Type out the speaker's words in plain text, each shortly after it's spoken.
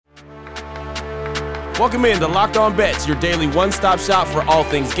Welcome in to Locked On Bets, your daily one-stop shop for all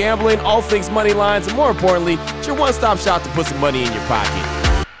things gambling, all things money lines, and more importantly, it's your one-stop shop to put some money in your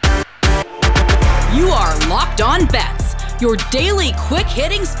pocket. You are Locked On Bets, your daily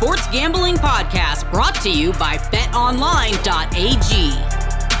quick-hitting sports gambling podcast brought to you by BetOnline.ag.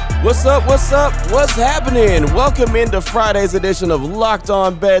 What's up? What's happening? Welcome into Friday's edition of Locked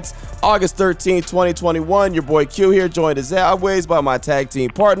On Bets, August 13th, 2021. Your boy Q here, joined as always by my tag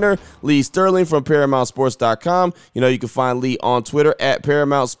team partner, Lee Sterling from ParamountSports.com. You know, you can find Lee on Twitter at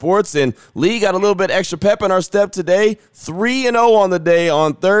Paramount Sports. And Lee got a little bit extra pep in our step today. 3-0 on the day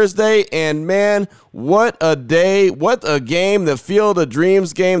on Thursday. And man, what a day. What a game. The Field of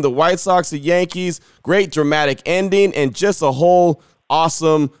Dreams game. The White Sox, the Yankees. Great dramatic ending and just a whole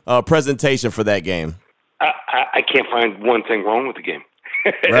awesome presentation for that game. I can't find one thing wrong with the game.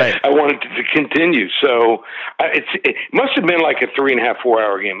 Right. I wanted it to continue. So it must have been like a 3.5,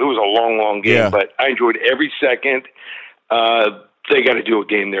 4-hour game. It was a long game, but I enjoyed every second. They got to do a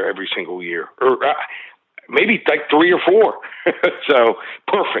game there every single year, or maybe like 3 or 4. So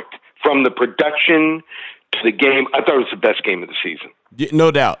perfect. From the production to the game, I thought it was the best game of the season.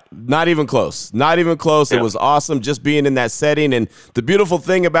 No doubt. Not even close. Not even close. Yeah. It was awesome just being in that setting. And the beautiful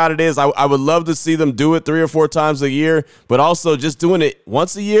thing about it is I would love to see them do it 3 or 4 times a year, but also just doing it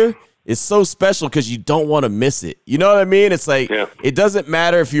once a year is so special because you don't want to miss it. You know what I mean? It's like It doesn't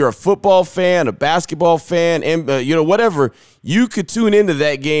matter if you're a football fan, a basketball fan, and whatever. You could tune into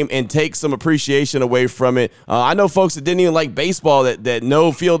that game and take some appreciation away from it. I know folks that didn't even like baseball that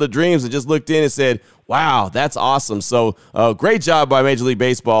know Field of Dreams and just looked in and said, wow, that's awesome. So great job by Major League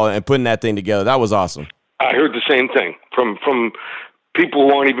Baseball and putting that thing together. That was awesome. I heard the same thing from people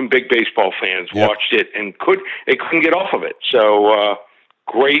who aren't even big baseball fans, watched it and couldn't get off of it. So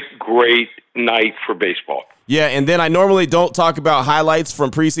great night for baseball. Yeah, and then I normally don't talk about highlights from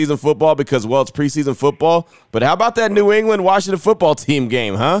preseason football because, well, it's preseason football. But how about that New England-Washington football team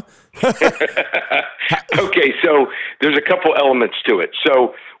game, huh? Okay, so there's a couple elements to it.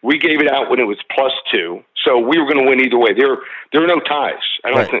 So we gave it out when it was +2, so we were going to win either way. There are no ties.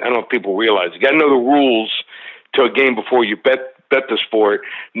 I don't know if people realize. You got to know the rules to a game before you bet the sport.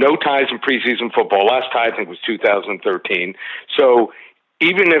 No ties in preseason football. Last tie I think was 2013. So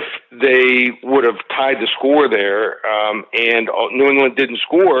even if they would have tied the score there and New England didn't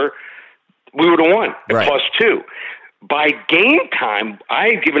score, we would have won at +2. By game time, I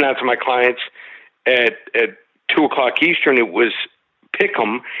had given out to my clients at 2 o'clock Eastern, it was pick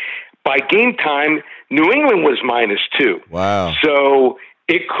 'em. By game time, New England was -2. Wow. So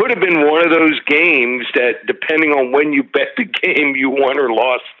it could have been one of those games that, depending on when you bet the game, you won or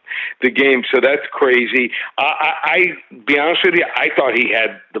lost the game. So that's crazy. I be honest with you, I thought he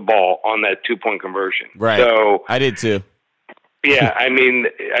had the ball on that 2-point conversion. Right. So I did too. Yeah, I mean,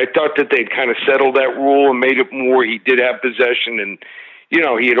 I thought that they'd kind of settled that rule and made it more. He did have possession, and he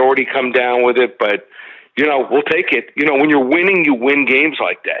had already come down with it, but we'll take it. When you're winning, you win games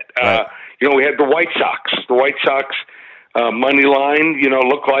like that. Right. We had the White Sox. The White Sox money line,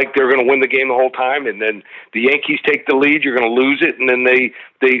 look like they're going to win the game the whole time, and then the Yankees take the lead. You're going to lose it, and then they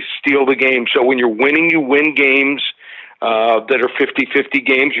steal the game. So when you're winning, you win games that are 50-50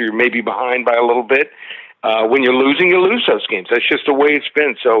 games. You're maybe behind by a little bit. When you're losing, you lose those games. That's just the way it's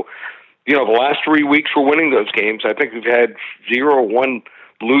been. So, the last 3 weeks we're winning those games. I think we've had 0 or 1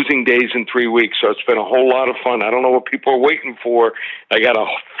 losing days in 3 weeks. So it's been a whole lot of fun. I don't know what people are waiting for. I got a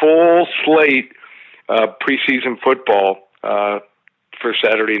full slate preseason football for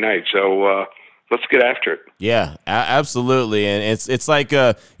Saturday night. So let's get after it. Yeah, absolutely. And it's like,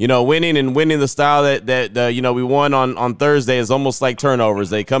 winning the style that we won on Thursday is almost like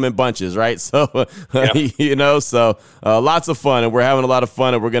turnovers. They come in bunches, right? So, so lots of fun, and we're having a lot of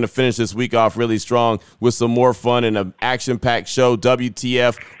fun, and we're going to finish this week off really strong with some more fun and an action-packed show.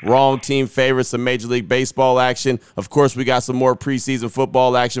 WTF, wrong team favorites, some Major League Baseball action. Of course, we got some more preseason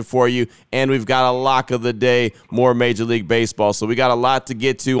football action for you, and we've got a lock of the day, more Major League Baseball. So we got a lot to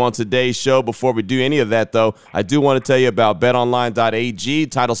get to on today's show. Before we do any of that, though, I do want to tell you about BetOnline.ag,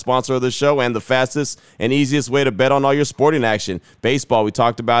 title sponsor of the show and the fastest and easiest way to bet on all your sporting action. Baseball, we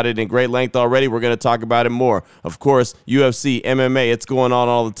talked about it in great length already. We're going to talk about it more. Of course, UFC, MMA, it's going on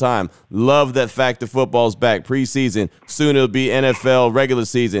all the time. Love that fact that football's back. Preseason, soon it'll be NFL regular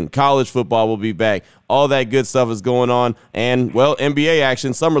season. College football will be back. All that good stuff is going on. And, well, NBA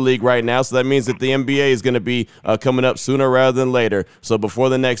action, Summer League right now, so that means that the NBA is going to be coming up sooner rather than later. So before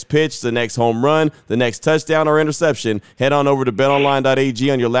the next pitch, the next home run, the next touchdown or interception, head on over to betonline.ag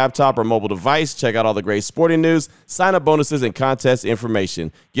on your laptop or mobile device. Check out all the great sporting news, sign-up bonuses, and contest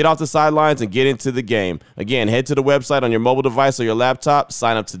information. Get off the sidelines and get into the game. Again, head to the website on your mobile device or your laptop,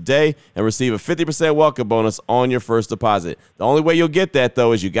 sign up today, and receive a 50% welcome bonus on your first deposit. The only way you'll get that,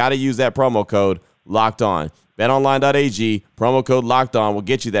 though, is you got to use that promo code Locked On. BetOnline.ag, promo code Locked On will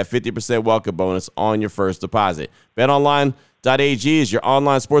get you that 50% welcome bonus on your first deposit. BetOnline.ag is your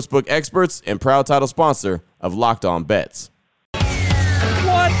online sportsbook experts and proud title sponsor of Locked On Bets.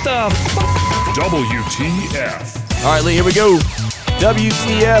 What the WTF? All right, Lee, here we go.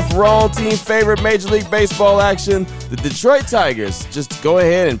 WTF, wrong team favorite Major League Baseball action. The Detroit Tigers just go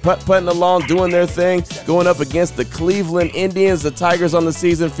ahead and putting along, doing their thing, going up against the Cleveland Indians. The Tigers on the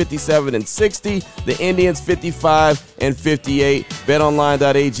season 57-60, the Indians 55-58.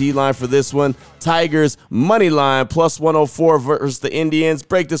 BetOnline.ag line for this one. Tigers money line plus 104 versus the Indians.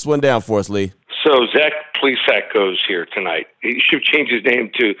 Break this one down for us, Lee. So Zach Plesac goes here tonight. He should change his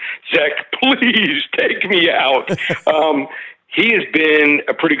name to Zach, please take me out. He has been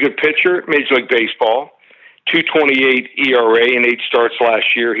a pretty good pitcher at Major League Baseball. 2.28 ERA in 8 starts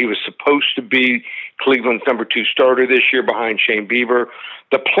last year. He was supposed to be Cleveland's number 2 starter this year behind Shane Bieber.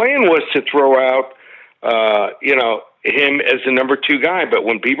 The plan was to throw out, him as the number 2 guy. But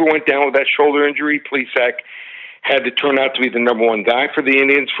when Bieber went down with that shoulder injury, Plesac had to turn out to be the number 1 guy for the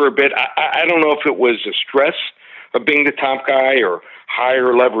Indians for a bit. I don't know if it was the stress of being the top guy or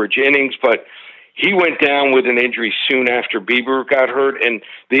higher leverage innings, but he went down with an injury soon after Bieber got hurt, and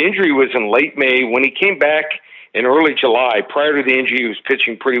the injury was in late May. When he came back in early July, prior to the injury, he was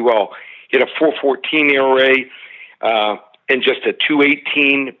pitching pretty well. He had a 4.14 ERA and just a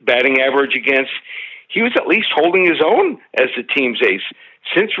 2.18 batting average against. He was at least holding his own as the team's ace.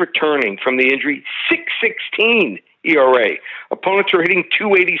 Since returning from the injury, 6.16 ERA. Opponents are hitting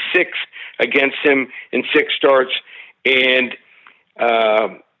 2.86 against him in 6 starts, and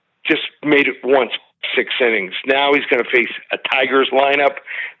just made it once, 6 innings. Now he's going to face a Tigers lineup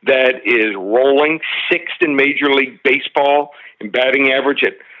that is rolling, 6th in Major League Baseball in batting average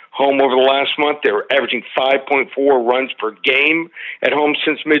at home over the last month. They're averaging 5.4 runs per game at home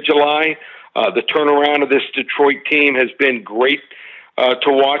since mid-July. The turnaround of this Detroit team has been great to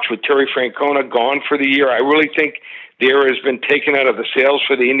watch with Terry Francona gone for the year. I really think the air has been taken out of the sails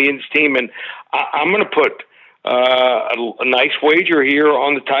for the Indians team, and I'm going to put a nice wager here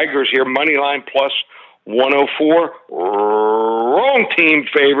on the Tigers here, money line plus 104. Wrong team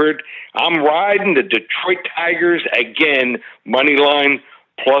favored. I'm riding the Detroit Tigers again, money line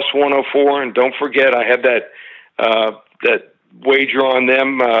plus 104. And don't forget, I had that wager on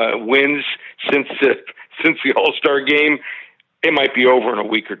them wins since the All-Star game. It might be over in a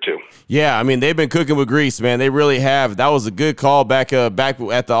week or two. Yeah, I mean, they've been cooking with grease, man. They really have. That was a good call back at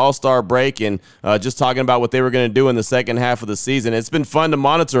the All-Star break and just talking about what they were going to do in the second half of the season. It's been fun to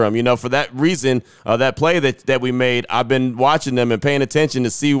monitor them. You know, for that reason, that play that we made, I've been watching them and paying attention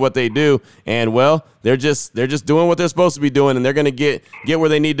to see what they do. And, well, they're just doing what they're supposed to be doing, and they're going to get where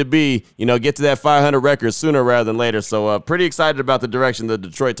they need to be, get to that 500 record sooner rather than later. So pretty excited about the direction the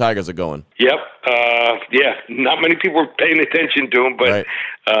Detroit Tigers are going. Yep. Yeah, not many people are paying attention to them, but right.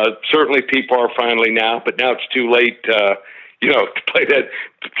 Certainly people are finally now. But now it's too late, to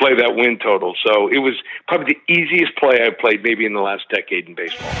play that win total. So it was probably the easiest play I've played maybe in the last decade in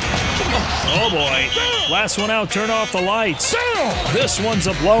baseball. Oh, boy. Last one out, turn off the lights. This one's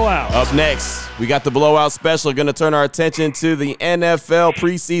a blowout. Up next, we got the blowout special. Going to turn our attention to the NFL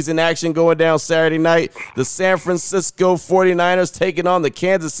preseason action going down Saturday night. The San Francisco 49ers taking on the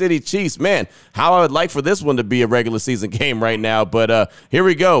Kansas City Chiefs. Man, how I would like for this one to be a regular season game right now. But here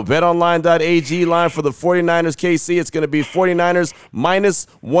we go. BetOnline.ag line for the 49ers KC. It's going to be 49ers minus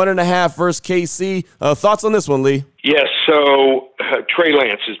 1.5 versus KC. Thoughts on this one, Lee? Yes, so Trey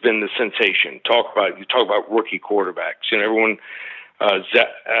Lance has been the sensation. You talk about rookie quarterbacks. Everyone,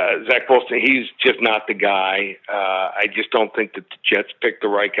 Zach Wilson, he's just not the guy. I just don't think that the Jets picked the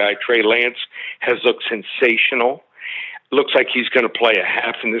right guy. Trey Lance has looked sensational. Looks like he's going to play a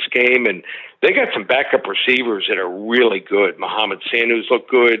half in this game, and they got some backup receivers that are really good. Mohamed Sanu's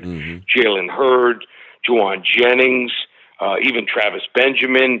looked good. Jalen Hurd, Juwan Jennings, even Travis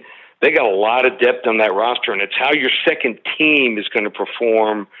Benjamin. They got a lot of depth on that roster, and it's how your second team is going to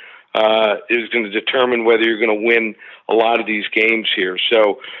perform is going to determine whether you're going to win a lot of these games here.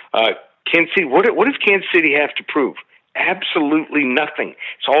 So, Kansas City, what does Kansas City have to prove? Absolutely nothing.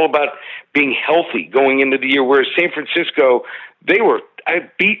 It's all about being healthy going into the year, whereas San Francisco, they were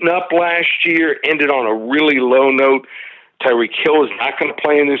beaten up last year, ended on a really low note. Tyreek Hill is not going to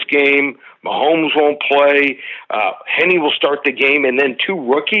play in this game. Mahomes won't play. Henne will start the game, and then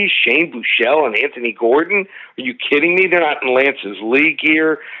 2 rookies, Shane Buechele and Anthony Gordon. Are you kidding me? They're not in Lance's league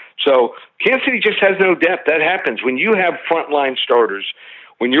here. So Kansas City just has no depth. That happens when you have frontline starters.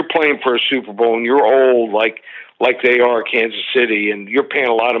 When you're playing for a Super Bowl and you're old, like they are Kansas City, and you're paying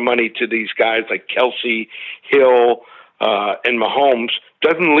a lot of money to these guys like Kelsey, Hill, and Mahomes,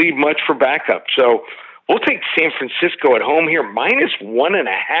 doesn't leave much for backup. So we'll take San Francisco at home here, -1.5.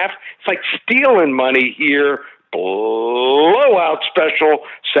 It's like stealing money here. Blowout special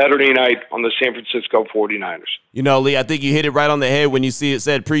Saturday night on the San Francisco 49ers. You know, Lee, I think you hit it right on the head when you see it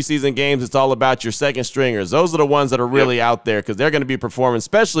said preseason games. It's all about your second stringers. Those are the ones that are really out there because they're going to be performing,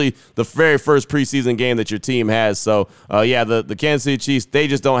 especially the very first preseason game that your team has. So, the Kansas City Chiefs, they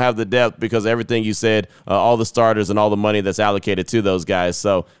just don't have the depth because of everything you said, all the starters and all the money that's allocated to those guys.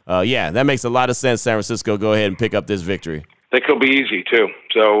 So, that makes a lot of sense. San Francisco, go ahead and pick up this victory. I think it'll be easy, too.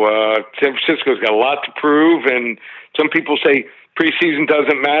 So San Francisco's got a lot to prove, and some people say preseason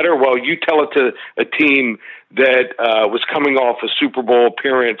doesn't matter. Well, you tell it to a team that was coming off a Super Bowl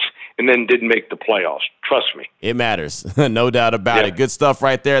appearance and then didn't make the playoffs. Trust me. It matters. No doubt about it. Good stuff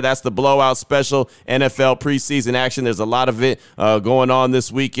right there. That's the blowout special NFL preseason action. There's a lot of it going on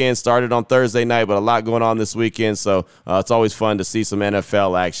this weekend. Started on Thursday night, but a lot going on this weekend. So it's always fun to see some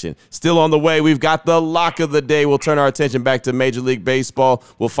NFL action. Still on the way, we've got the lock of the day. We'll turn our attention back to Major League Baseball.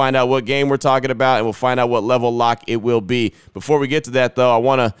 We'll find out what game we're talking about, and we'll find out what level lock it will be. Before we get to that, though, I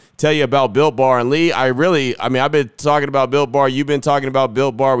want to tell you about Built Bar. And Lee, I've been talking about Built Bar. You've been talking about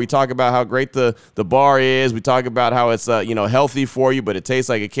Built Bar. We talk about how great the bar is. We talk about how it's healthy for you, but it tastes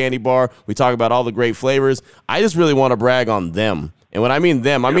like a candy bar. We talk about all the great flavors. I just really want to brag on them. And when I mean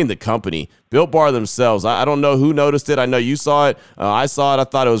them, I mean the company. Built Bar themselves. I don't know who noticed it. I know you saw it. I saw it. I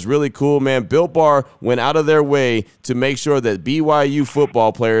thought it was really cool, man. Built Bar went out of their way to make sure that BYU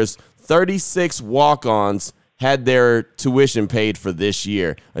football players, 36 walk-ons, had their tuition paid for this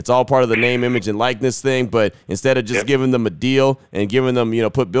year. It's all part of the name, image, and likeness thing, but instead of just giving them a deal and giving them,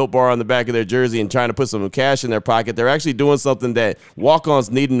 put Built Bar on the back of their jersey and trying to put some cash in their pocket, they're actually doing something that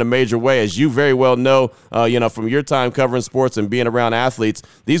walk-ons need in a major way. As you very well know, from your time covering sports and being around athletes,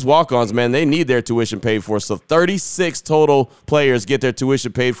 these walk-ons, man, they need their tuition paid for. So 36 total players get their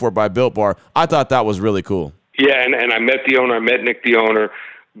tuition paid for by Built Bar. I thought that was really cool. Yeah, and I met the owner. I met Nick, the owner.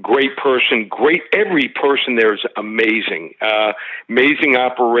 Great person, every person there is amazing, amazing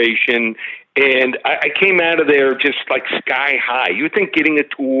operation. And I came out of there just like sky high. You would think getting a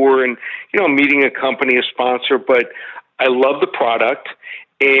tour and, meeting a company, a sponsor, but I love the product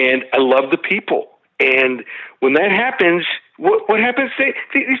and I love the people. And when that happens, what happens?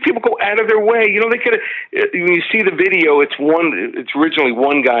 These people go out of their way. They could. When you see the video, it's originally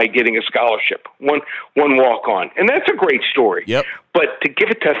one guy getting a scholarship, one walk-on, and that's a great story. Yep. But to give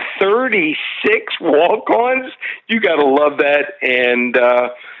it to 36 walk-ons, you got to love that. And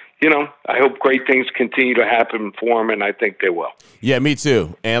I hope great things continue to happen for them, and I think they will. Yeah, me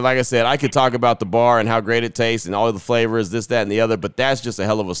too. And like I said, I could talk about the bar and how great it tastes and all of the flavors, this, that, and the other, but that's just a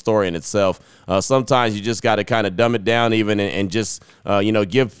hell of a story in itself. Sometimes you just got to kind of dumb it down even and just,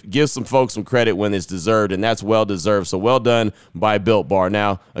 give some folks some credit when it's deserved, and that's well-deserved. So well done by Built Bar.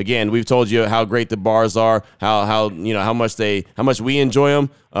 Now, again, we've told you how great the bars are, how much we enjoy them.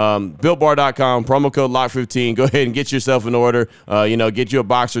 BuiltBar.com, promo code LOCK15. Go ahead and get yourself an order. Get you a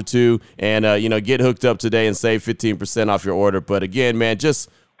box or two, and get hooked up today and save 15% off your order. But again, man, just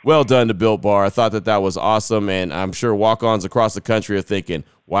well done to Built Bar. I thought that was awesome, and I'm sure walk-ons across the country are thinking,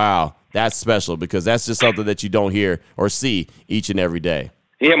 wow, that's special, because that's just something that you don't hear or see each and every day.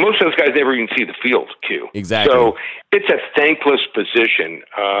 Yeah, most of those guys never even see the field, Q. Exactly. So it's a thankless position.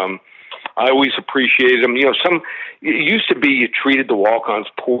 I always appreciated them. It used to be you treated the walk-ons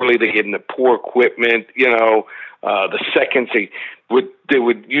poorly. They gave them the poor equipment. The seconds they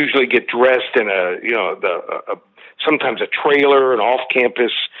would usually get dressed in sometimes a trailer, an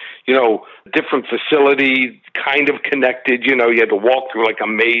off-campus, different facility, kind of connected. You had to walk through like a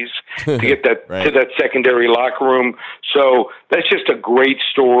maze to get that right. to that secondary locker room. So that's just a great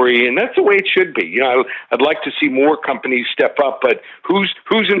story, and that's the way it should be. I'd like to see more companies step up, but who's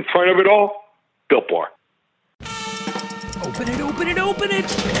in front of it all? Built Bar. Open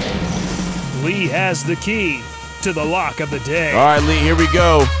it. Lee has the key to the lock of the day. All right, Lee, here we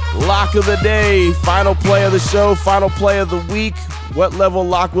go. Lock of the day. Final play of the show. Final play of the week. What level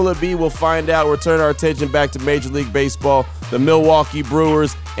lock will it be? We'll find out. We'll turn our attention back to Major League Baseball. the Milwaukee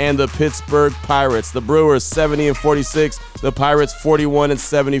Brewers and the Pittsburgh Pirates. The Brewers 70-46, the Pirates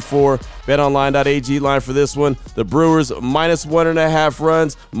 41-74. BetOnline.ag line for this one. The Brewers -1.5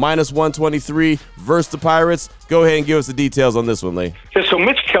 runs, -123 versus the Pirates. Go ahead and give us the details on this one, Lee. Yeah, so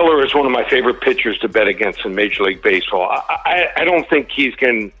Mitch Keller is one of my favorite pitchers to bet against in Major League Baseball. I don't think he's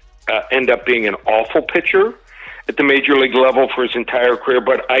going to end up being an awful pitcher at the Major League level for his entire career,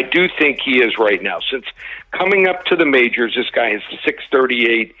 but I do think he is right now. Since coming up to the majors, this guy has a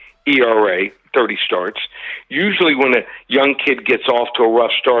 6.38 ERA, 30 starts. Usually when a young kid gets off to a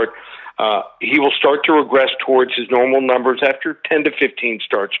rough start, he will start to regress towards his normal numbers after 10 to 15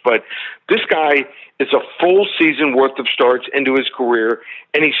 starts. But this guy is a full season worth of starts into his career,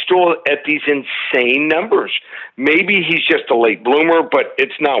 and he's still at these insane numbers. Maybe he's just a late bloomer, but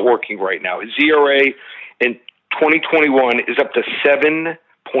it's not working right now. His ERA in 2021 is up to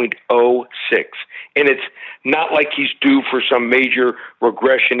 7.06, and it's not like he's due for some major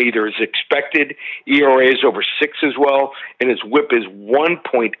regression either. His expected ERA is over 6 as well, and his WHIP is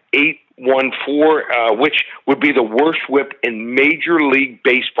 1.814, which would be the worst WHIP in Major League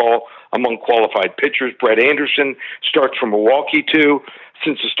Baseball among qualified pitchers. Brett Anderson starts from Milwaukee too.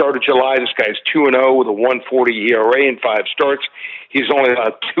 Since the start of July, this guy's 2-0 with a 1.40 ERA in 5 starts. He's only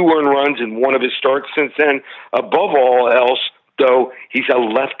allowed 2 earned runs in one of his starts since then. Above all else, though, he's a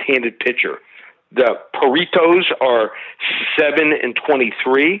left-handed pitcher. The Peritos are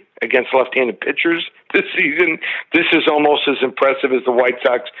 7-23 against left-handed pitchers this season. This is almost as impressive as the White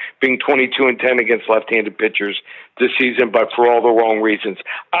Sox being 22-10 against left-handed pitchers this season, but for all the wrong reasons.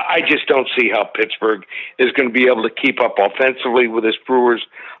 I just don't see how Pittsburgh is going to be able to keep up offensively with this Brewers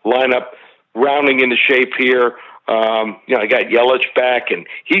lineup rounding into shape here. I got Yelich back, and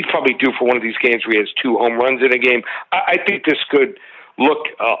he's probably due for one of these games where he has 2 home runs in a game. I think this could look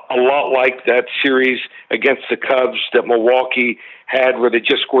a lot like that series against the Cubs that Milwaukee had, where they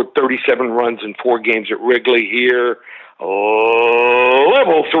just scored 37 runs in 4 games at Wrigley here.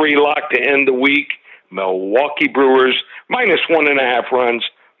 Level 3 lock to end the week. Milwaukee Brewers -1.5 runs,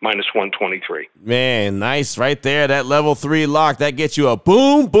 -123. Man, nice right there. That level 3 lock, that gets you a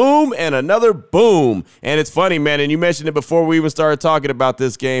boom, boom, and another boom. And it's funny, man, and you mentioned it before we even started talking about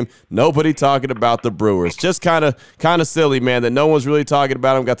this game. Nobody talking about the Brewers. Just kind of silly, man, that no one's really talking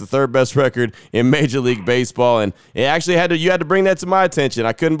about them. Got the 3rd best record in Major League Baseball, and it actually you had to bring that to my attention.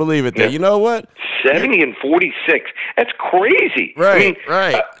 I couldn't believe it. There, you know what? 70-46. That's crazy. Right, I mean,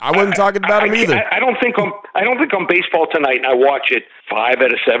 right. I wasn't talking about him either. I don't think on Baseball Tonight, and I watch it 5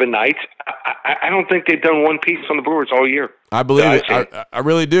 out of 7 nights. I don't think they've done one piece on the Brewers all year. I believe it. I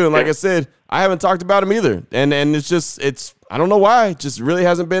really do. And like I said, I haven't talked about him either. And it's I don't know why. It just really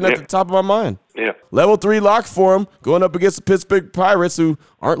hasn't been at the top of my mind. Yeah. Level 3 lock for him, going up against the Pittsburgh Pirates, who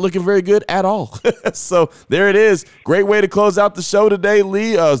aren't looking very good at all. So there it is. Great way to close out the show today,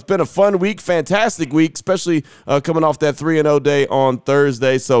 Lee. It's been a fun week, fantastic week, especially coming off that 3-0 day on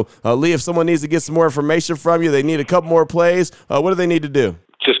Thursday. So, Lee, if someone needs to get some more information from you, they need a couple more plays, what do they need to do?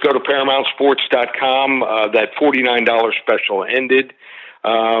 Just go to ParamountSports.com. That $49 special ended.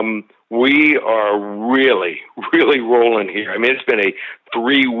 We are really, really rolling here. I mean, it's been a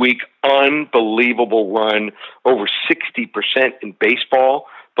 3-week unbelievable run, over 60% in baseball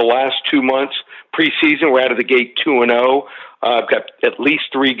the last 2 months. Preseason, we're out of the gate 2-0. I've got at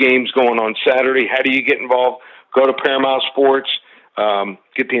least 3 games going on Saturday. How do you get involved? Go to Paramount Sports.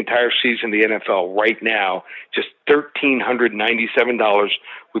 Get the entire season of the NFL right now, just $1,397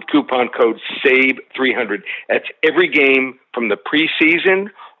 with coupon code SAVE300. That's every game from the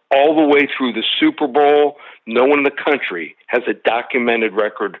preseason all the way through the Super Bowl. No one in the country has a documented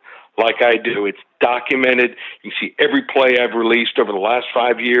record like I do. It's documented. You can see every play I've released over the last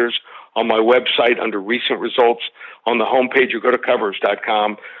 5 years on my website under recent results on the homepage, or go to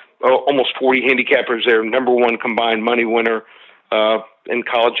covers.com. Almost 40 handicappers there, #1 combined money winner in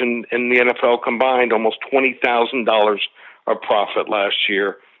college and in the NFL combined, almost $20,000 of profit last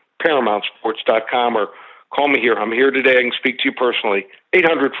year. ParamountSports.com, or call me here. I'm here today. I can speak to you personally.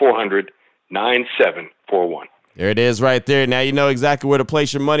 800-400-9741. There it is right there. Now you know exactly where to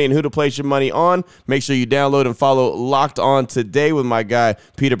place your money and who to place your money on. Make sure you download and follow Locked On Today with my guy,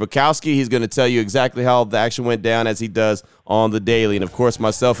 Peter Bukowski. He's going to tell you exactly how the action went down, as he does on the daily. And, of course,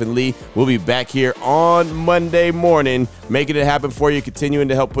 myself and Lee will be back here on Monday morning, making it happen for you, continuing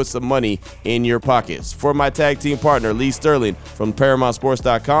to help put some money in your pockets. For my tag team partner, Lee Sterling from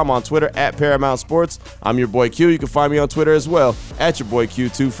ParamountSports.com, on Twitter at Paramount Sports. I'm your boy Q. You can find me on Twitter as well at your boy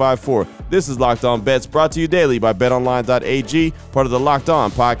Q254. This is Locked On Bets, brought to you daily by BetOnline.ag, part of the Locked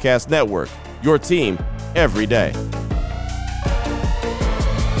On Podcast Network. Your team every day.